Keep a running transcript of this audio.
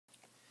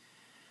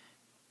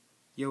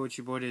Yo, it's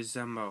your boy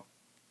Zumbo,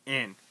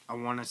 and I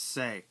want to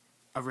say,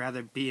 I'd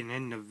rather be an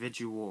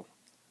individual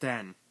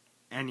than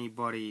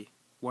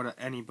what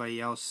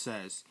anybody else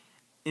says.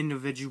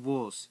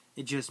 Individuals,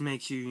 it just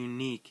makes you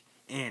unique,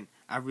 and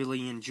I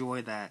really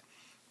enjoy that,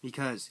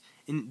 because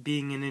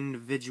being an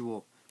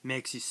individual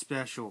makes you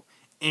special,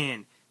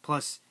 and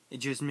plus, it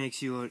just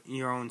makes you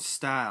your own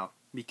style,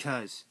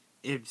 because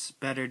it's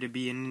better to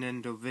be an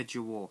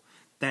individual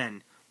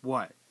than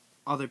what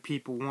other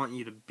people want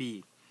you to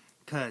be.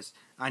 Because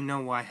I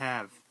know I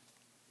have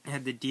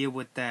had to deal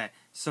with that.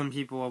 Some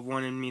people have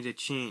wanted me to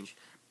change,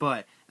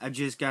 but I've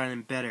just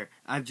gotten better.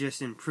 I've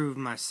just improved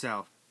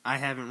myself. I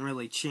haven't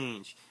really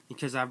changed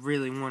because I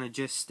really want to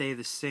just stay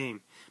the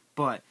same,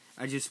 but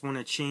I just want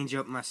to change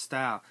up my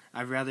style.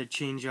 I'd rather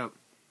change up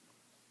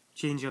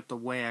the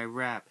way I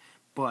rap,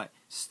 but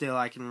still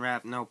I can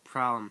rap no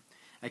problem.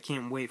 I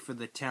can't wait for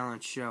the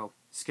talent show.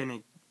 It's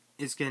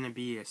gonna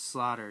be a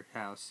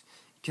slaughterhouse,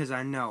 because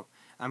I know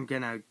I'm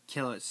gonna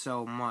kill it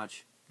so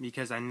much,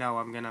 because I know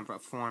I'm gonna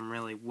perform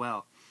really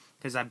well,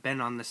 because I've been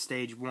on the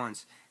stage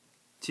once.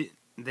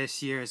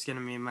 This year is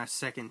gonna be my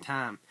second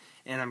time,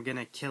 and I'm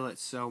gonna kill it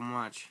so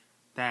much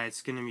that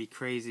it's gonna be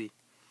crazy.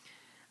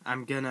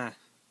 I'm gonna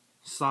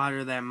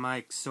slaughter that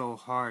mic so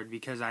hard,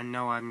 because I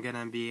know I'm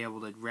gonna be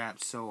able to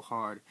rap so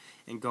hard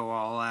and go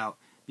all out,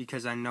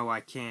 because I know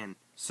I can.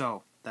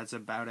 So that's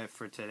about it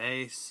for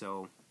today.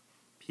 So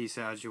peace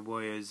out, your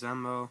boy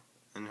Zumbo,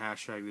 and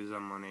hashtag the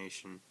Zumbo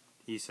Nation.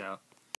 Peace out.